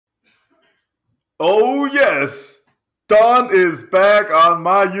Oh, yes. Don is back on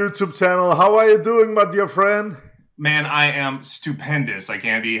my YouTube channel. How are you doing, my dear friend? Man, I am stupendous. I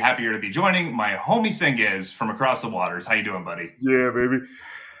can't be happier to be joining my homie Senges from across the waters. How you doing, buddy? Yeah, baby.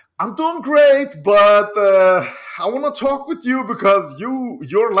 I'm doing great, but I want to talk with you because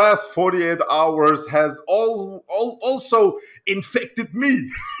your last 48 hours has also infected me.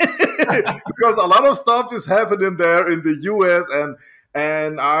 Because a lot of stuff is happening there in the US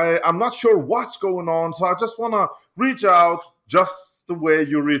and I'm not sure what's going on. So I just want to reach out just the way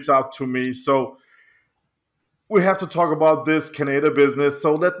you reach out to me. So we have to talk about this Kaneda business.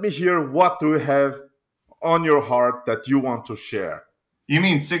 So let me hear, what do you have on your heart that you want to share? You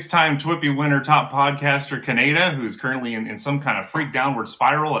mean six-time Twippy winner top podcaster Kaneda, who's currently in some kind of freak downward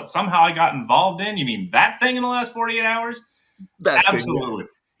spiral that somehow I got involved in? You mean that thing in the last 48 hours? Absolutely.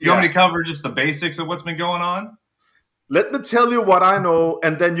 You want me to cover just the basics of what's been going on? Let me tell you what I know,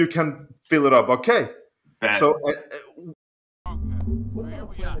 and then you can fill it up, okay? Bet. So, Here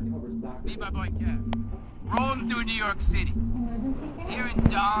we are. Me, my boy Kev. Rolling through New York City. Hearing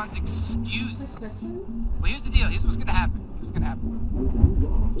Don's excuses. Well, here's the deal. Here's what's gonna happen.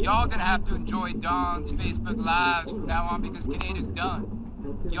 Y'all gonna have to enjoy Don's Facebook Lives from now on because Kaneda's done.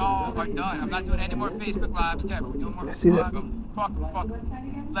 Y'all are done. I'm not doing any more Facebook Lives, Kev. We're doing more Facebook Lives. Fuck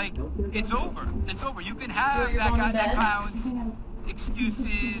him. Like, it's over. It's over. You can have that clown's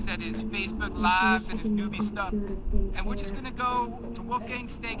excuses and his Facebook Live and his newbie stuff. And we're just gonna go to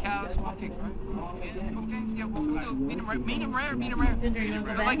Wolfgang's Steakhouse. Wolfgang's, right? Yeah, Wolfgang's? Yeah, we'll do medium rare.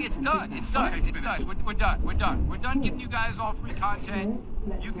 But like, it's done. It's done. We're done. We're done giving you guys all free content.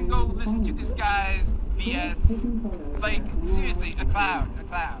 You can go listen to this guy's BS. Like, seriously, a clown.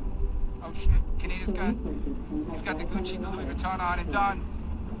 Oh shit, Kaneda's got the Gucci, the Louis Vuitton on, and Don,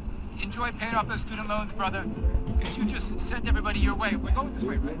 enjoy paying off those student loans, brother, because you just sent everybody your way. We're going this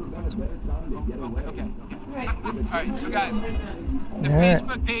way, right? This way. Oh, okay. All right, so guys, the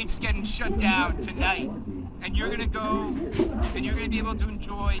Facebook page is getting shut down tonight, and you're gonna go, and you're gonna be able to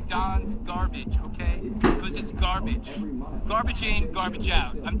enjoy Don's garbage, okay? Because it's garbage. Garbage in, garbage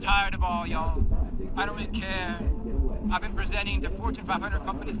out. I'm tired of all y'all. I don't really care. I've been presenting to Fortune 500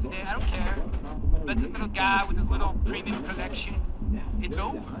 companies today. I don't care. Let this little guy with his little premium collection. It's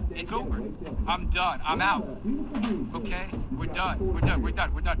over. I'm done. I'm out. Okay? We're done. Are we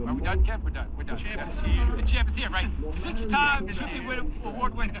done, Kev? We're done. Champ is here. The champ is here, right? 6-time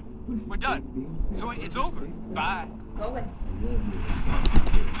award winner. We're done. So it's over. Bye. Go away.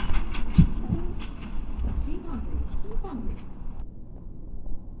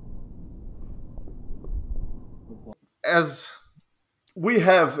 as we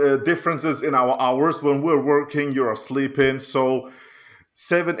have differences in our hours. When we're working, you're sleeping. So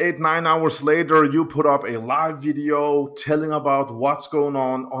 7, 8, 9 hours later, you put up a live video telling about what's going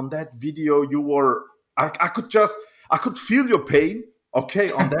on. On that video, you were, I could feel your pain.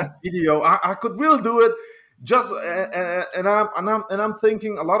 Okay, on that video, I could really do it. Just and I'm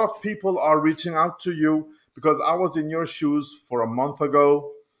thinking a lot of people are reaching out to you because I was in your shoes for a month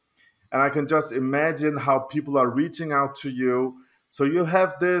ago, and I can just imagine how people are reaching out to you. So you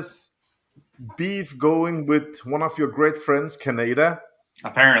have this beef going with one of your great friends, Kaneda.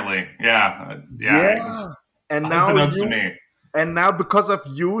 Apparently, yeah. And now because of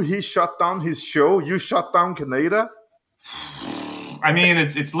you, he shut down his show. You shut down Kaneda. I mean,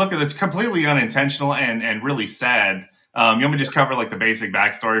 it's completely unintentional and really sad. You want me to just cover like the basic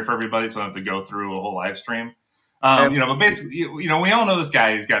backstory for everybody, so I don't have to go through a whole live stream. But basically, we all know this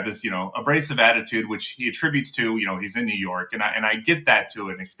guy. He's got this, abrasive attitude, which he attributes to, he's in New York, and I get that to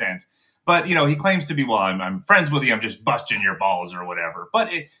an extent. But he claims to be, well, I'm friends with you. I'm just busting your balls or whatever.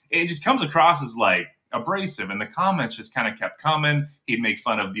 But it just comes across as like abrasive, and the comments just kind of kept coming. He'd make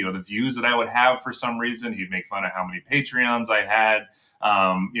fun of the views that I would have for some reason. He'd make fun of how many Patreons I had,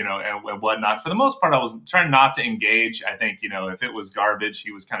 and whatnot. For the most part, I was trying not to engage. I think if it was garbage,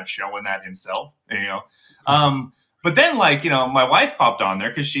 he was kind of showing that himself. But then my wife popped on there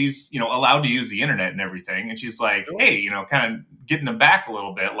because she's allowed to use the internet and everything, and she's like, hey, kind of getting him back a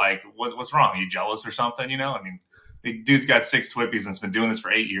little bit. Like, what's wrong? Are you jealous or something? I mean, the dude's got 6 Twippies and has been doing this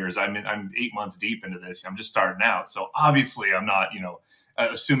for 8 years. I'm 8 months deep into this. I'm just starting out. So obviously I'm not,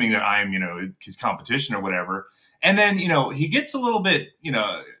 assuming that I'm, his competition or whatever. And then, he gets a little bit,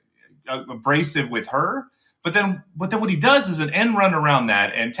 abrasive with her. But then what he does is an end run around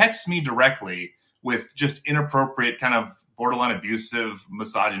that and texts me directly with just inappropriate, kind of borderline abusive,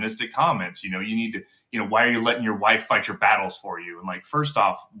 misogynistic comments. You need to, why are you letting your wife fight your battles for you? And like, first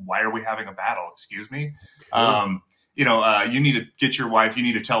off, why are we having a battle? Excuse me. you need to get your wife, you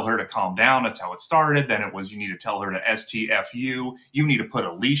need to tell her to calm down. That's how it started. Then it was, you need to tell her to STFU. You need to put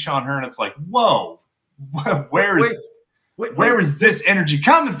a leash on her. And it's like, whoa, where is this energy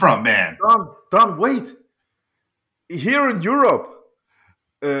coming from, man? Don, wait. Here in Europe,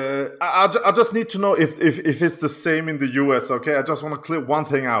 I just need to know if it's the same in the US, okay? I just want to clear one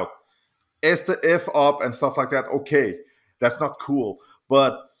thing out. S the F up and stuff like that, okay. That's not cool.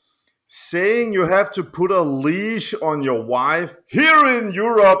 But saying you have to put a leash on your wife, here in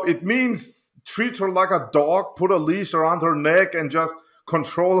Europe, it means treat her like a dog, put a leash around her neck and just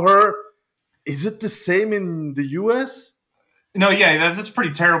control her. Is it the same in the US? No, yeah, that's a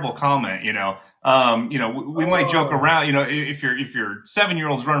pretty terrible comment, we might joke around, if your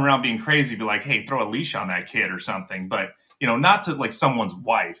 7-year-old's running around being crazy, be like, hey, throw a leash on that kid or something. But, not to like someone's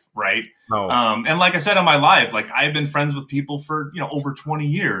wife, right? No. And like I said on my live, like I've been friends with people for, over 20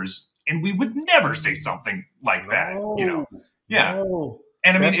 years and we would never say something like that, Yeah. No.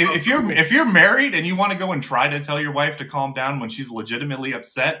 And I mean, if you're married and you want to go and try to tell your wife to calm down when she's legitimately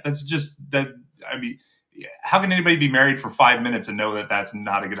upset, that's just that. I mean, how can anybody be married for 5 minutes and know that that's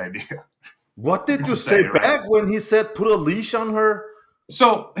not a good idea? What did you say back when he said put a leash on her?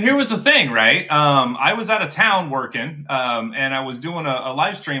 So here was the thing, right? I was out of town working, and I was doing a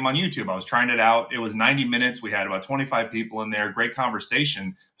live stream on YouTube. I was trying it out. It was 90 minutes. We had about 25 people in there. Great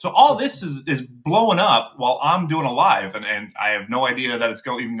conversation. So all this is blowing up while I'm doing a live, and I have no idea that it's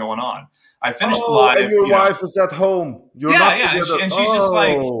even going on. I finished the live. And your wife is at home. You're not together. And she's just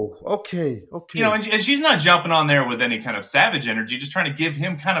like, okay. And she's not jumping on there with any kind of savage energy, just trying to give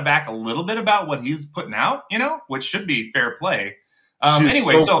him kind of back a little bit about what he's putting out, which should be fair play. She's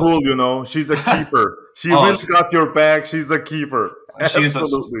so cool, She's a keeper. She really got your back. She's a keeper.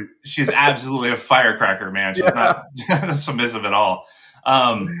 Absolutely. She's absolutely a firecracker, man. She's not submissive at all. But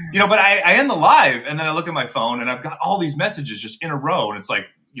I end the live and then I look at my phone and I've got all these messages just in a row. And it's like,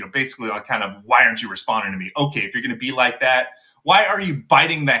 basically like kind of, why aren't you responding to me? Okay, if you're going to be like that, why are you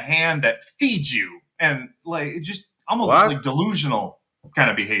biting the hand that feeds you? And like, it just almost like delusional kind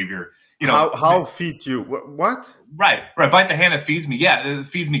of behavior. How feed you? What? Right. Bite the hand that feeds me. Yeah, it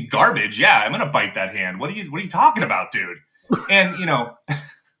feeds me garbage. Yeah, I'm gonna bite that hand. What are you talking about, dude? And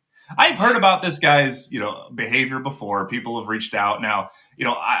I've heard about this guy's behavior before. People have reached out. Now,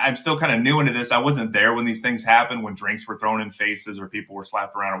 I'm still kind of new into this. I wasn't there when these things happened, when drinks were thrown in faces or people were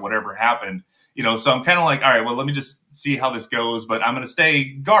slapped around or whatever happened. So I'm kind of like, all right, well, let me just see how this goes. But I'm gonna stay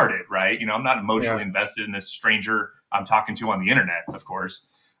guarded, right? I'm not emotionally invested in this stranger I'm talking to on the internet, of course.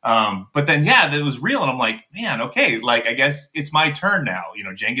 But then, that was real. And I'm like, man, okay, like, I guess it's my turn now.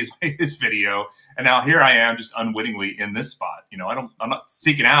 Cengiz made this video and now here I am just unwittingly in this spot. I'm not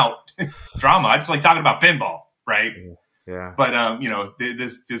seeking out drama. I just like talking about pinball. Right. Yeah. But,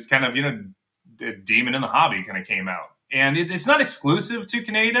 this kind of, demon in the hobby kind of came out. And it's not exclusive to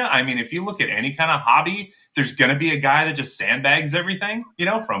Kaneda. I mean, if you look at any kind of hobby, there's going to be a guy that just sandbags everything,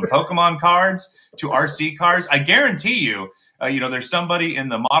 from Pokemon cards to RC cars. I guarantee you, there's somebody in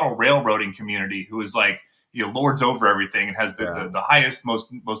the model railroading community who is like, lords over everything and has the highest,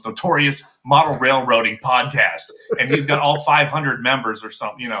 most notorious model railroading podcast. And he's got all 500 members or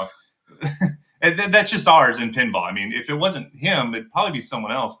something, And that's just ours in pinball. I mean, if it wasn't him, it'd probably be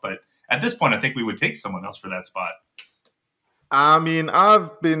someone else. But at this point, I think we would take someone else for that spot. I mean,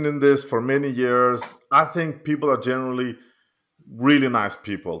 I've been in this for many years. I think people are generally really nice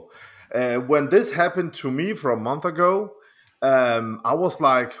people. When this happened to me for a month ago, I was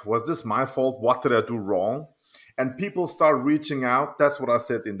like, was this my fault? What did I do wrong? And people start reaching out. That's what I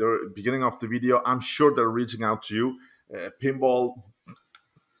said in the beginning of the video. I'm sure they're reaching out to you. Pinball,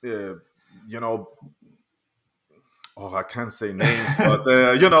 I can't say names, but,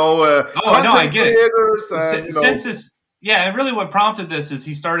 I get creators. And, really what prompted this is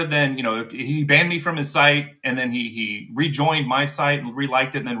he started then, he banned me from his site and then he rejoined my site and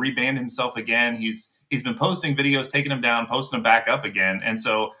reliked it and then rebanned himself again. He's been posting videos, taking them down, posting them back up again. And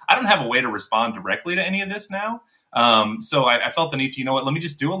so I don't have a way to respond directly to any of this now. So I felt the need to, let me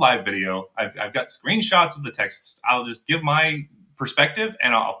just do a live video. I've got screenshots of the texts. I'll just give my perspective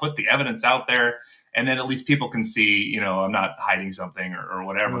and I'll put the evidence out there. And then at least people can see, I'm not hiding something or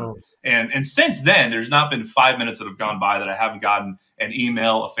whatever. No. And since then, there's not been 5 minutes that have gone by that I haven't gotten an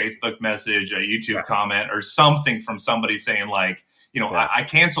email, a Facebook message, a YouTube comment, or something from somebody saying like, I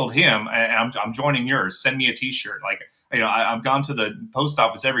canceled him and I'm joining yours. Send me a t-shirt. Like, I've gone to the post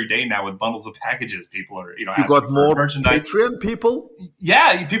office every day now with bundles of packages. People are, you got more merchandise. Patreon people?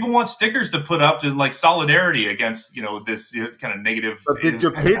 Yeah. People want stickers to put up to like solidarity against, this kind of negative. But did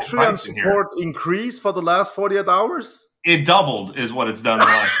your Patreon support increase for the last 48 hours? It doubled is what it's done in the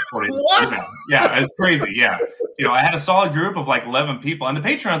last 48 hours. Yeah. It's crazy. Yeah. you know, I had a solid group of like 11 people, and the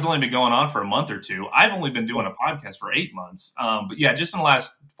Patreon's only been going on for a month or two. I've only been doing a podcast for 8 months. But yeah, just in the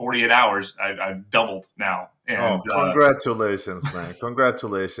last 48 hours, I've doubled now. And, congratulations, man.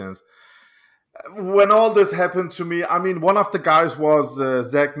 Congratulations. When all this happened to me, I mean, one of the guys was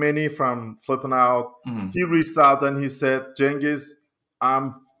Zach Mini from Flipping Out. He reached out and he said, Cengiz,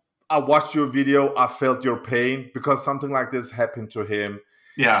 I watched your video. I felt your pain because something like this happened to him.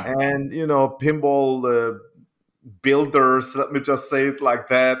 Yeah. And, you know, pinball builders, let me just say it like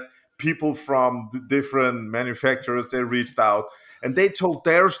that, people from the different manufacturers, they reached out. And they told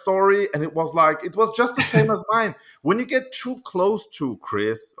their story, and it was just the same as mine. When you get too close to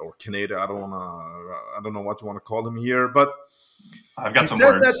Chris or Kaneda, I don't know what you want to call him here, but I've got he some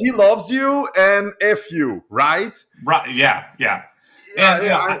said words. that he loves you and F you, right? Right. Yeah. And, you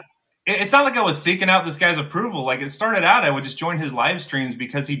know, it's not like I was seeking out this guy's approval. Like, it started out, I would just join his live streams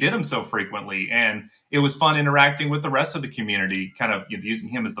because he did them so frequently, and it was fun interacting with the rest of the community, kind of, you know, using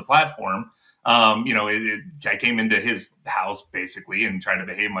him as the platform. You know, I came into his house basically and tried to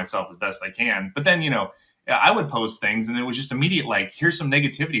behave myself as best I can. But then, you know, I would post things and it was just immediate, like, here's some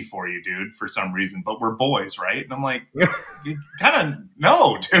negativity for you, dude, for some reason, but we're boys, right? And I'm like, you kind of,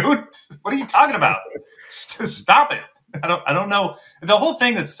 no, dude, what are you talking about? Stop it. I don't know. The whole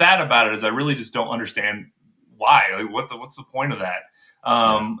thing that's sad about it is I really just don't understand why. Like, what's the point of that?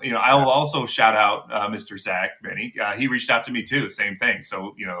 You know, I will also shout out Mr. Zach Benny. He reached out to me too, same thing.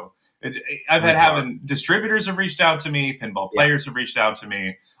 So, you know, I've had having distributors have reached out to me, pinball players have reached out to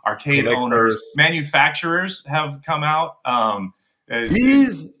me, arcade owners, manufacturers have come out.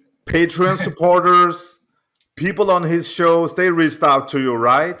 These Patreon supporters, people on his shows, they reached out to you,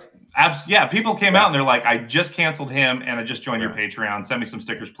 right? Yeah, people came out and they're like, I just canceled him and I just joined your Patreon. Send me some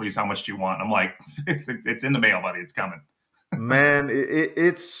stickers, please. How much do you want? I'm like, it's in the mail, buddy. It's coming. Man,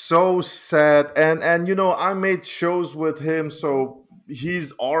 it's so sad. And you know, I made shows with him, so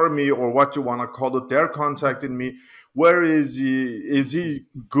his army, or what you want to call it, they're contacting me. Where is he? Is he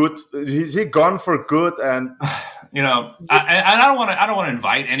good? Is he gone for good? And you know, I don't want to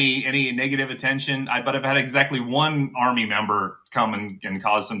invite any negative attention. But I've had exactly one army member come and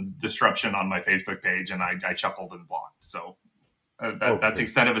cause some disruption on my Facebook page, and I chuckled and blocked. So that's the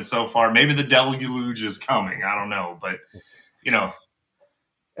extent of it so far. Maybe the deluge is coming. I don't know, but you know.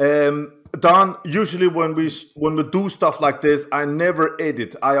 Don, usually when we do stuff like this, I never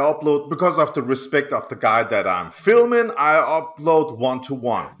edit. I upload, because of the respect of the guy that I'm filming, I upload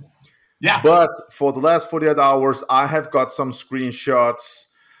 1-to-1. Yeah. But for the last 48 hours, I have got some screenshots.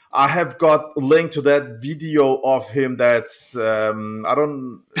 I have got a link to that video of him that's yeah.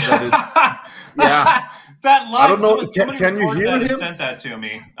 That live, I don't know. Can you hear him? Sent that to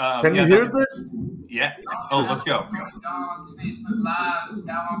me. Can you hear this? Yeah. Oh, let's go. Don's Facebook Lives from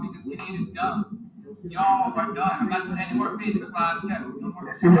now on because Kaneda's done. Y'all are done. I'm not doing any more Facebook Lives. No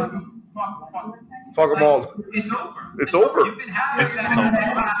more Facebook Lives. Fuck them all. It's over. It's over. You can have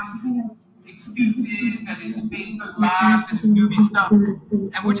that excuses and his Facebook Live and his movie stuff. And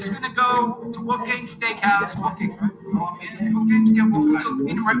we're just going to go to Wolfgang's Steakhouse. Wolfgang's, right? Wolfgang's, yeah,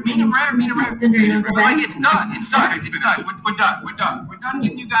 medium rare. Like, it's done. It's done. We're done. We're done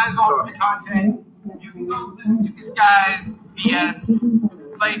giving you guys all free content. You can go listen to this guy's BS.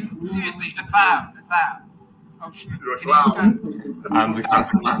 Like, seriously, a clown. Oh, shit. You're a clown. I'm the clown.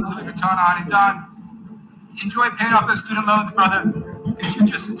 Turn on and done. Enjoy paying off those student loans, brother. Because you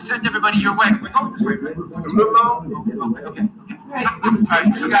just send everybody your way. We're going this way, right? Student loans? Okay. All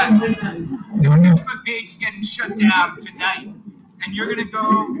right, so guys, the Facebook page is getting shut down tonight. And you're going to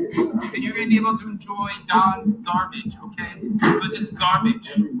go and you're going to be able to enjoy Don's garbage, okay? Because it's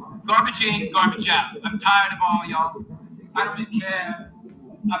garbage. Garbage in, garbage out. I'm tired of all y'all. I don't really care.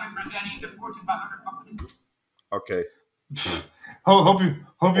 I've been presenting to Fortune 500 companies. Okay. Hope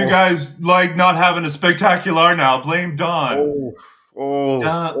you guys like not having a spectacular now. Blame Don.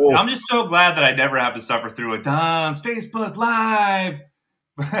 I'm just so glad that I never have to suffer through a Don's Facebook Live.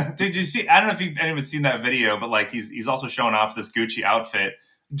 Did you see? I don't know if anyone's seen that video, but like he's also showing off this Gucci outfit.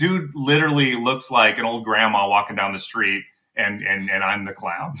 Dude literally looks like an old grandma walking down the street, and I'm the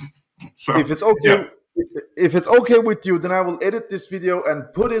clown. So if it's okay, if it's okay with you, then I will edit this video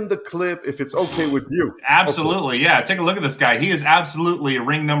and put in the clip. If it's okay with you, absolutely, okay. Yeah. Take a look at this guy. He is absolutely a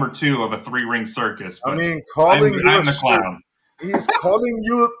ring number 2 of a 3-ring circus. I mean, I'm the clown. He's calling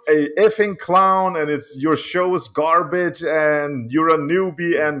you a effing clown, and your show is garbage, and you're a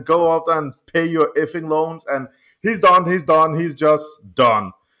newbie, and go out and pay your effing loans. And he's done. He's just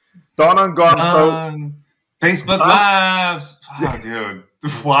done. Done and gone. So Facebook Lives. Oh, dude.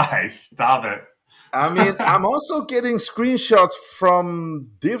 Why? Stop it. I mean, I'm also getting screenshots from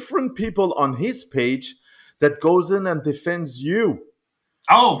different people on his page that goes in and defends you.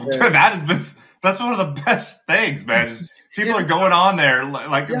 Oh, that's one of the best things, man. Just people are going on there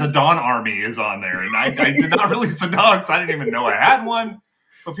like the Dawn Army is on there, and I did not release the dog because I didn't even know I had one.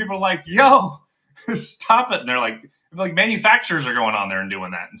 But people are like, "Yo, stop it!" And they're like manufacturers are going on there and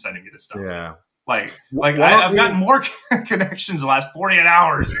doing that and sending me this stuff. Yeah, I've gotten more connections the last 48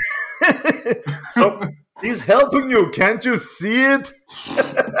 hours. So he's helping you. Can't you see it?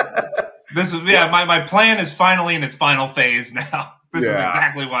 This is my plan is finally in its final phase now. This is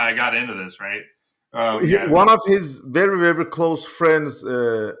exactly why I got into this, right? One of his very, very close friends,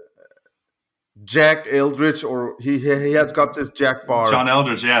 Jack Eldridge, or he has got this Jack Bar. John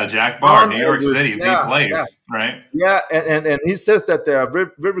Eldridge, Jack Bar, New York City, big place, right? Yeah, and he says that they are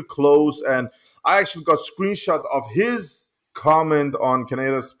very, very close, and I actually got a screenshot of his comment on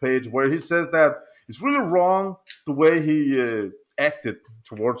Kaneda's page where he says that it's really wrong the way he acted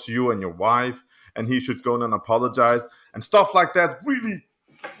towards you and your wife, and he should go and apologize and stuff like that. Really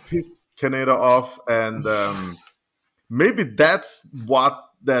pissed Kaneda off, and maybe that's what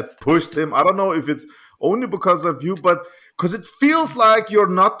that pushed him. I don't know if it's only because of you, but because it feels like you're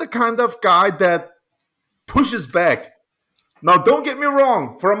not the kind of guy that pushes back. Now, don't get me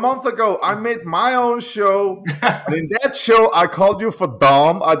wrong. For a month ago, I made my own show, and in that show, I called you for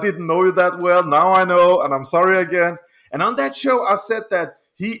Dom. I didn't know you that well. Now I know, and I'm sorry again. And on that show, I said that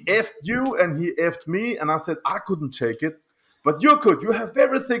he effed you and he effed me, and I said I couldn't take it. But you could. You have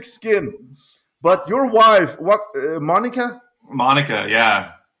very thick skin. But your wife, Monica? Monica,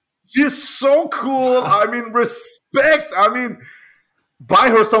 yeah. She's so cool. I mean, respect. I mean, buy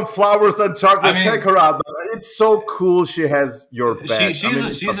her some flowers and chocolate. Check her out. It's so cool. She has your back.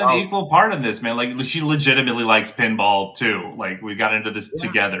 She's an equal part of this, man. Like, she legitimately likes pinball too. Like, we got into this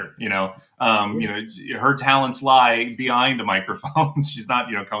together. You know, her talents lie behind a microphone. She's not,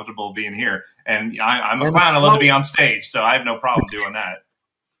 comfortable being here. And I'm a clown. I love to be on stage, so I have no problem doing that.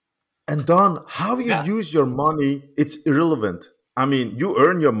 And Don, how you use your money, it's irrelevant. I mean, you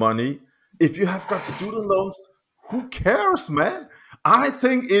earn your money. If you have got student loans, who cares, man? I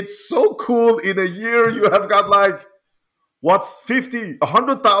think it's so cool. In a year, you have got like, what's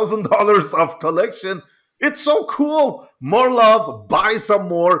 $100,000 of collection. It's so cool. More love, buy some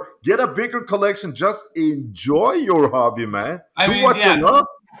more, get a bigger collection. Just enjoy your hobby, man. Do what you love.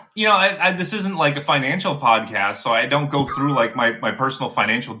 This isn't like a financial podcast, so I don't go through like my personal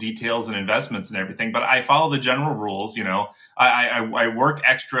financial details and investments and everything, but I follow the general rules. I work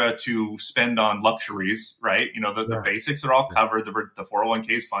extra to spend on luxuries, right? The basics are all covered. The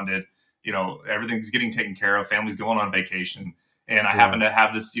 401k is funded. Everything's getting taken care of. Family's going on vacation. And I happen to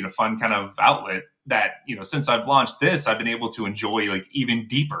have this, fun kind of outlet that, since I've launched this, I've been able to enjoy like even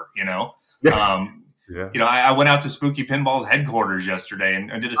deeper, I went out to Spooky Pinball's headquarters yesterday and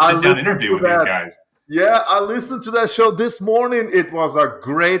did a sit-down interview with these guys. Yeah, I listened to that show this morning. It was a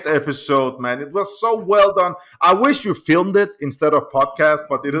great episode, man. It was so well done. I wish you filmed it instead of podcast,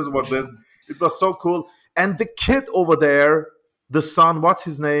 but it is what it is. It was so cool. And the kid over there, the son, what's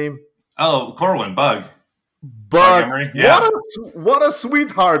his name? Oh, Corwin, Bug. But what a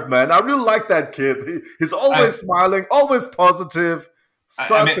sweetheart, man. I really like that kid. He's always smiling, always positive.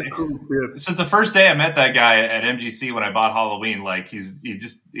 Such a cool kid. Since the first day I met that guy at MGC when I bought Halloween, like he's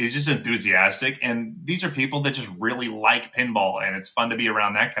just enthusiastic, and these are people that just really like pinball, and it's fun to be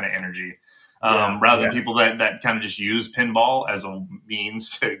around that kind of energy, rather than people that kind of just use pinball as a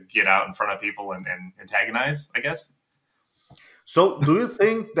means to get out in front of people and antagonize, I guess. So, do you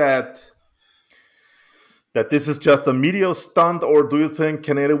think that this is just a media stunt, or do you think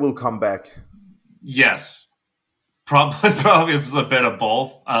Kaneda will come back? Yes. Probably it's a bit of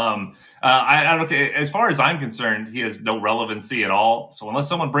both. I don't. As far as I'm concerned, he has no relevancy at all. So unless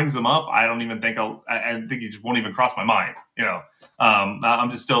someone brings him up, I don't even think I think he just won't even cross my mind.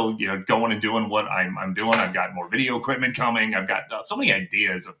 I'm just still going and doing what I'm doing. I've got more video equipment coming. I've got so many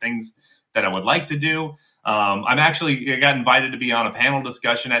ideas of things that I would like to do. I got invited to be on a panel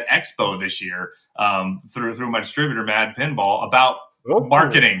discussion at Expo this year through my distributor Mad Pinball about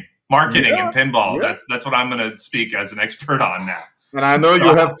marketing. And pinball. That's what I'm going to speak as an expert on now. And I know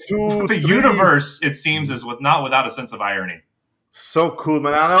you have the universe, it seems, is not without a sense of irony. So cool,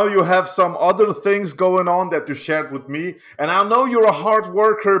 man. I know you have some other things going on that you shared with me. And I know you're a hard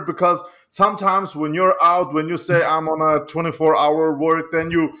worker, because sometimes when you're out, when you say I'm on a 24-hour work, then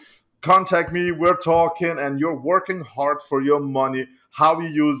you contact me, we're talking, and you're working hard for your money. How you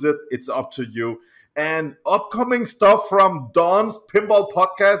use it, it's up to you. And upcoming stuff from Don's Pinball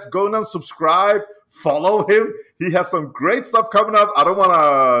Podcast. Go and subscribe, follow him. He has some great stuff coming up. I don't want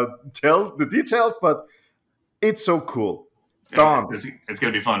to tell the details, but it's so cool. Don. It's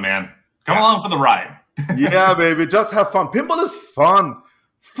going to be fun, man. Come along for the ride. Yeah, baby, just have fun. Pinball is fun.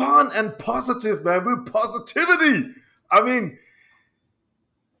 Fun and positive, man, with positivity. I mean,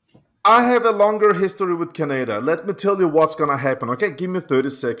 I have a longer history with Kaneda. Let me tell you what's going to happen. Okay, give me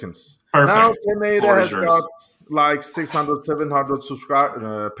 30 seconds. Perfect. Now Kaneda has got like 600,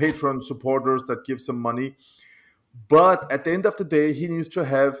 700 patron supporters that give some money. But at the end of the day, he needs to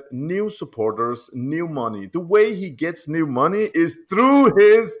have new supporters, new money. The way he gets new money is through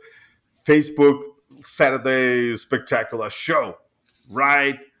his Facebook Saturday Spectacular show,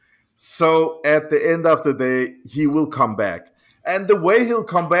 right? So at the end of the day, he will come back. And the way he'll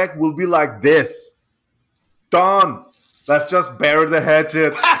come back will be like this. Done. Let's just bury the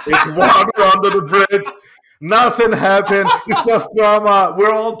hatchet. It's water under the bridge. Nothing happened. It's just drama.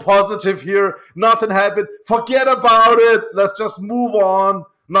 We're all positive here. Nothing happened. Forget about it. Let's just move on.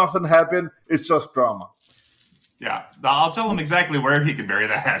 Nothing happened. It's just drama. Yeah. I'll tell him exactly where he can bury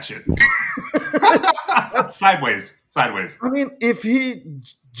the hatchet. Sideways. I mean, if he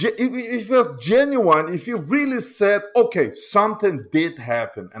was genuine, if he really said, okay, something did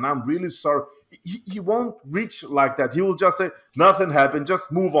happen, and I'm really sorry, he won't reach like that. He will just say, nothing happened,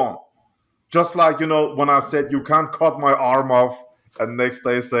 just move on. Just like, when I said, you can't cut my arm off, and next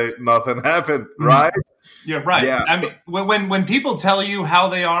day say, nothing happened, right? Yeah, right. Yeah. I mean, when people tell you how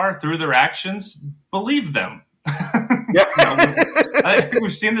they are through their actions, believe them. Yeah. I think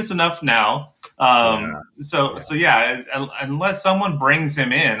we've seen this enough now. So unless someone brings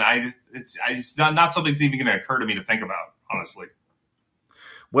him in, it's not something that's even going to occur to me to think about, honestly.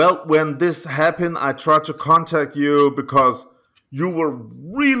 Well, when this happened, I tried to contact you because you were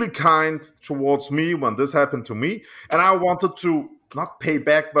really kind towards me when this happened to me, and I wanted to not pay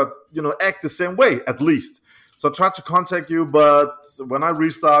back, but act the same way at least. So I tried to contact you, but when I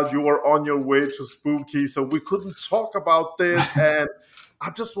reached out, you were on your way to Spooky, so we couldn't talk about this. And I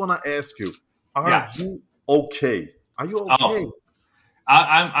just want to ask you. Are you okay? Are you okay?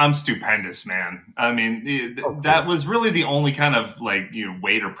 I'm stupendous, man. I mean, that was really the only kind of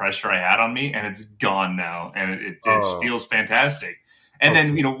weight or pressure I had on me, and it's gone now, and it feels fantastic. And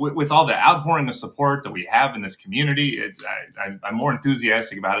then with all the outpouring of support that we have in this community, I'm more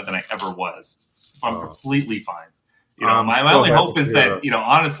enthusiastic about it than I ever was. I'm completely fine. My only hope is that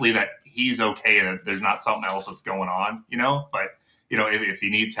honestly that he's okay, that there's not something else that's going on. But. If he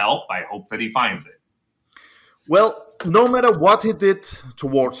needs help, I hope that he finds it. Well, no matter what he did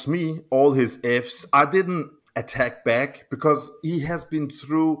towards me, all his Fs, I didn't attack back because he has been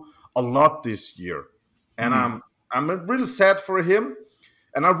through a lot this year. And I'm really sad for him.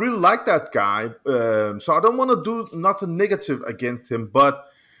 And I really like that guy. So I don't want to do nothing negative against him. But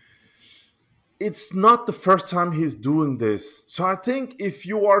it's not the first time he's doing this. So I think if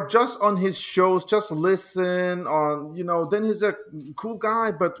you are just on his shows, just listen on, then he's a cool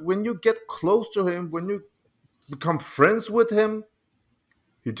guy. But when you get close to him, when you become friends with him,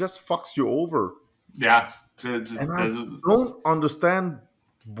 he just fucks you over. Yeah. And I don't understand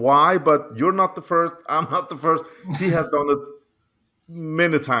why, but you're not the first. I'm not the first. He has done it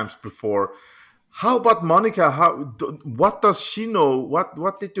many times before. How about Monica? What does she know?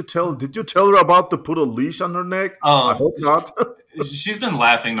 What did you tell? Did you tell her about to put a leash on her neck? I hope not. She's been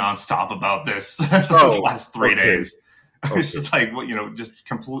laughing nonstop about this the last 3 days. It's just just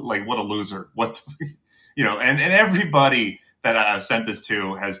complete what a loser. And everybody that I've sent this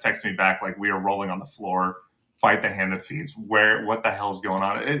to has texted me back we are rolling on the floor. Bite the hand that feeds. What the hell is going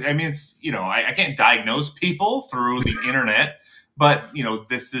on? I mean, it's I can't diagnose people through the internet. But,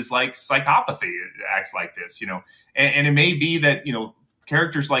 this is like psychopathy. It acts like this, and it may be that,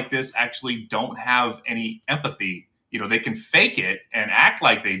 characters like this actually don't have any empathy. They can fake it and act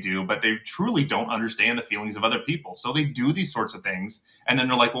like they do, but they truly don't understand the feelings of other people. So they do these sorts of things. And then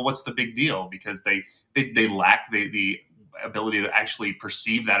they're like, well, what's the big deal? Because they lack the ability to actually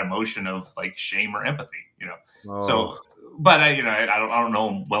perceive that emotion of shame or empathy, So, but I don't know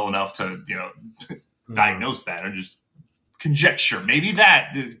them well enough to, diagnose that or just conjecture. Maybe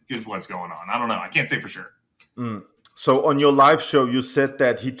that is what's going on. I don't know. I can't say for sure. So on your live show, you said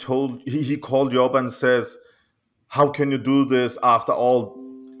that he called you up and says, how can you do this after all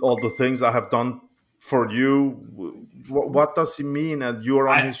the things I have done for you? What does he mean? And you're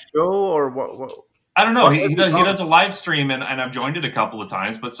on his show or what? I don't know. He does a live stream and I've joined it a couple of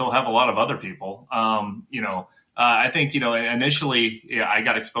times, but so have a lot of other people. I think, initially I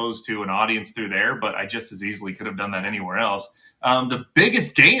got exposed to an audience through there, but I just as easily could have done that anywhere else. The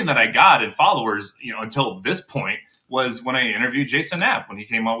biggest gain that I got in followers, until this point was when I interviewed Jason Knapp. When he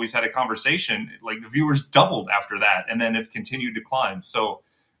came on, we had a conversation, the viewers doubled after that and then have continued to climb. So,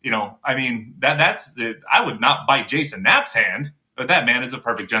 I mean, that's I would not bite Jason Knapp's hand, but that man is a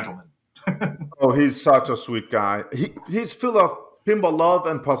perfect gentleman. Oh, he's such a sweet guy. He's full of pinball love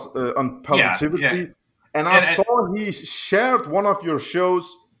and positivity. Yeah. And I saw he shared one of your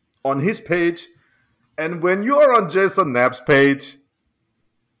shows on his page. And when you are on Jason Knapp's page,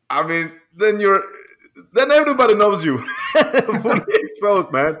 I mean, then everybody knows you. Fully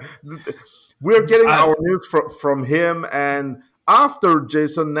exposed, man. We're getting our news from him. And after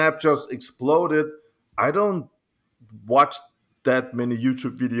Jason Knapp just exploded, I don't watch that many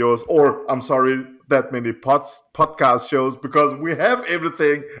YouTube videos, or I'm sorry, that many podcast shows, because we have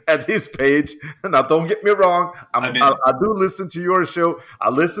everything at his page. Now, don't get me wrong, I do listen to your show. I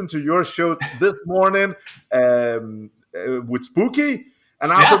listened to your show this morning with Spooky,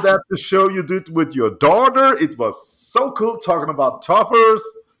 and after that, the show you did with your daughter, it was so cool talking about toppers.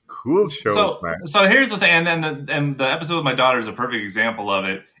 Cool shows, man. So here's the thing, and the episode with my daughter is a perfect example of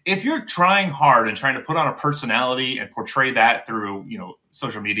it. If you're trying hard and trying to put on a personality and portray that through,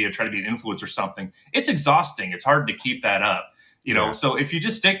 social media, try to be an influencer or something, it's exhausting. It's hard to keep that up, So if you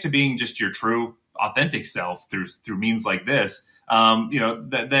just stick to being just your true, authentic self through means like this,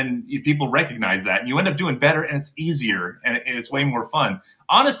 then people recognize that, and you end up doing better, and it's easier, and it's way more fun.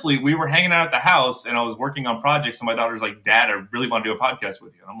 Honestly, we were hanging out at the house, and I was working on projects, and my daughter's like, "Dad, I really want to do a podcast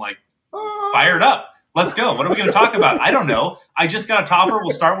with you." And I'm like, "Fired up. Let's go. What are we going to talk about?" I don't know. I just got a topper.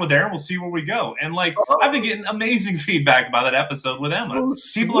 We'll start with there and we'll see where we go. And I've been getting amazing feedback about that episode with Emma.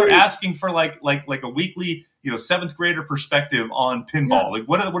 People are asking for like a weekly, 7th grader perspective on pinball. Yeah.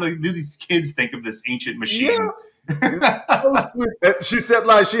 What do these kids think of this ancient machine? Yeah. So sweet. She said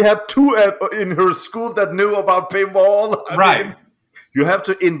she had 2 in her school that knew about pinball. I mean, you have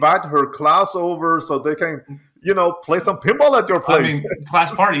to invite her class over so they can, play some pinball at your place. I mean,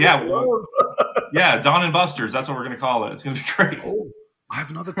 class party, yeah. Yeah, Don and Buster's. That's what we're going to call it. It's going to be great. Oh, I have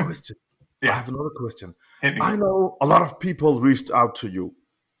another question. Yeah. I have another question. Hit me. I know a lot of people reached out to you.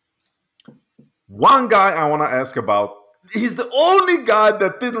 One guy I want to ask about, he's the only guy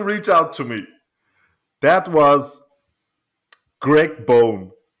that didn't reach out to me. That was Greg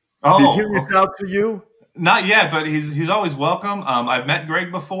Bone. Oh, did he reach out to you? Not yet, but he's always welcome. I've met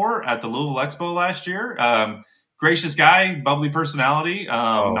Greg before at the Louisville Expo last year. Gracious guy, bubbly personality,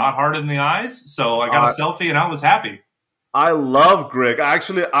 not hard in the eyes. So I got a selfie and I was happy. I love Greg.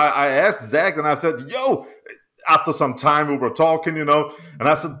 Actually, I asked Zach and I said, "Yo," after some time we were talking, and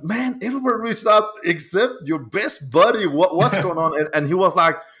I said, "Man, everybody reached out except your best buddy. What's going on?" And he was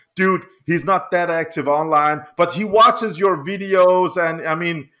like, "Dude, he's not that active online, but he watches your videos, and I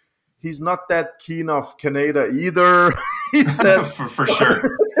mean, he's not that keen of Kaneda either." He said, for sure.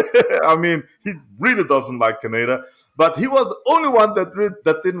 I mean, he really doesn't like Kaneda, but he was the only one that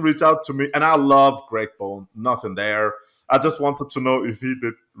didn't reach out to me. And I love Greg Bone. Nothing there. I just wanted to know if he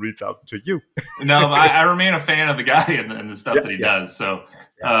did reach out to you. No, I remain a fan of the guy and the stuff that he does. So,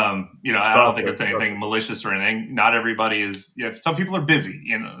 I don't think it's anything malicious or anything. Not everybody is. Some people are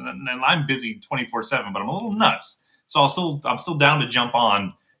busy, and I'm busy 24/7, but I'm a little nuts. So I'm still down to jump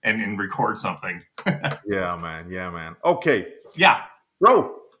on and record something. Yeah, man. Okay. Yeah.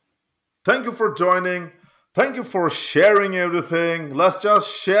 Bro, thank you for joining. Thank you for sharing everything. Let's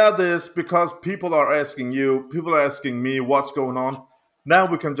just share this because people are asking you, people are asking me what's going on. Now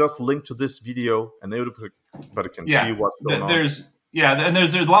we can just link to this video and everybody can see what's going on. And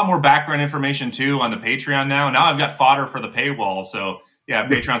there's a lot more background information too on the Patreon now. Now I've got fodder for the paywall. So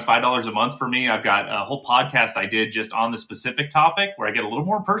Patreon's $5 a month for me. I've got a whole podcast I did just on the specific topic where I get a little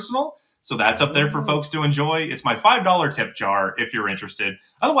more personal. So that's up there for folks to enjoy. It's my $5 tip jar if you're interested.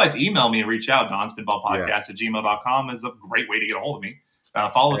 Otherwise, email me and reach out. donspinballpodcast@gmail.com is a great way to get a hold of me.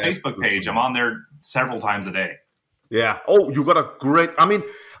 Follow the Facebook page. I'm on there several times a day. Yeah. Oh, you got a great. I mean,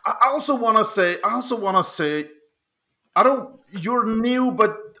 I also want to say. You're new,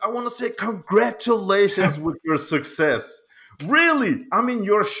 but I want to say congratulations with your success. Really, I mean,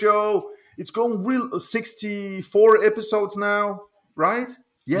 your show. It's going real. 64 episodes now, right?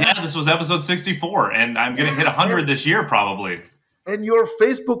 Yeah, this was episode 64, and I'm going to hit 100 this year probably. And your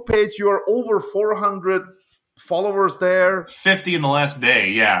Facebook page, you're over 400 followers there. 50 in the last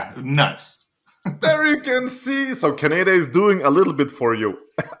day, yeah. Nuts. There you can see. So Kaneda is doing a little bit for you,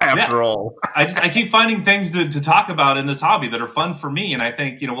 after all. I keep finding things to talk about in this hobby that are fun for me, and I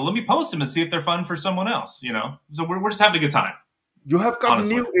think, let me post them and see if they're fun for someone else, So we're just having a good time. You have got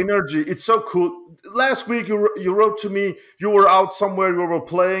new energy. It's so cool. Last week you wrote to me. You were out somewhere. You were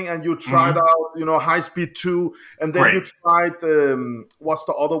playing, and you tried out, High Speed 2, and then you tried what's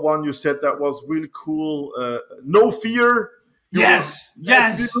the other one you said that was really cool? No Fear. Yes. You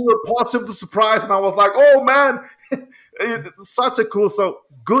were positive to surprise, and I was like, oh man, it's such a cool. So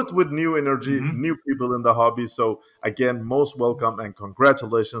good with new energy, new people in the hobby. So again, most welcome and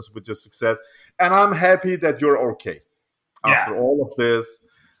congratulations with your success. And I'm happy that you're okay after all of this.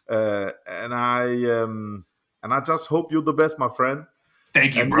 And I just hope you're the best, my friend.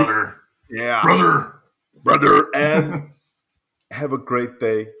 Thank you, brother. Brother. And have a great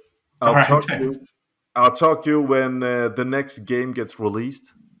day. I'll talk to you when the next game gets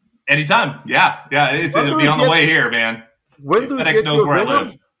released. Anytime. Yeah. It'll be on the way here, man. When do FedEx knows where I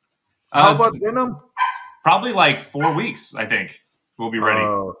live. How about Venom? Probably like 4 weeks, I think. We'll be ready.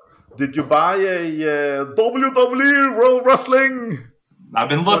 Did you buy a WWE World Wrestling? I've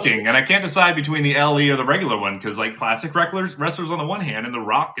been looking, and I can't decide between the LE or the regular one, because like classic wrestlers on the one hand and The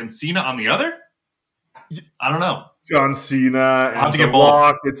Rock and Cena on the other? I don't know. John Cena and The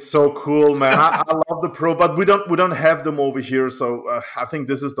Rock, it's so cool, man. I love the Pro, but we don't have them over here, so I think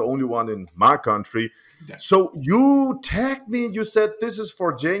this is the only one in my country. Yeah. So you tagged me, you said this is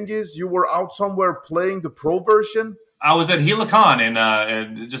for Genghis. You were out somewhere playing the Pro version? I was at Helicon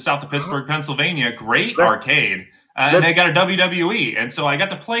in just south of Pittsburgh, Pennsylvania. Great arcade. And they got a WWE, and so I got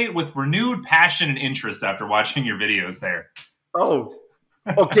to play it with renewed passion and interest after watching your videos there. Oh,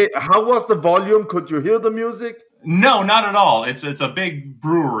 okay. How was the volume? Could you hear the music? No, not at all. It's a big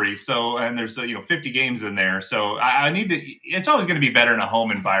brewery, so and there's 50 games in there. So I need to. It's always going to be better in a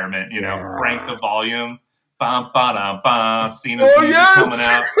home environment. Crank the volume. Bum ba da ba. Cena's coming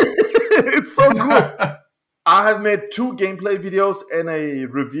out. It's so cool. I have made 2 gameplay videos and a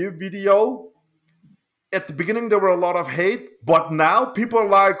review video. At the beginning, there were a lot of hate, but now people are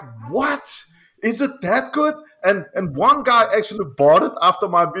like, "What? Is it that good?" And one guy actually bought it after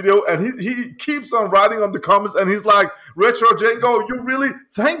my video, and he keeps on writing on the comments, and he's like, "RetroCengo, you really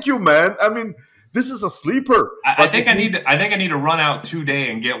thank you, man. I mean, this is a sleeper." I think I need to run out today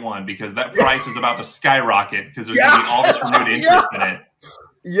and get one because that price is about to skyrocket because there's going to be all this renewed interest in it.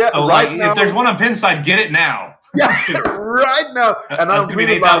 Yeah, so now, if there's one on Pinside, get it now. Yeah, right now. And that's going to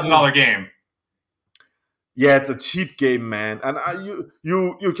be an $8,000 game. Yeah, it's a cheap game, man, and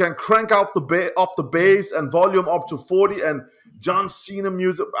you can crank out the bass and volume up to 40, and John Cena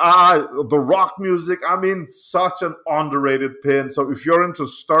music, The Rock music. I mean, such an underrated pin. So if you're into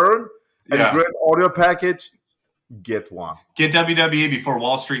Stern and a great audio package, get one. Get WWE before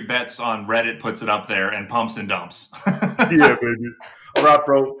Wall Street Bets on Reddit puts it up there and pumps and dumps. Yeah, baby. All right,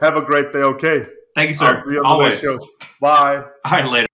 bro. Have a great day. Okay. Thank you, sir. Always. Bye. All right, later.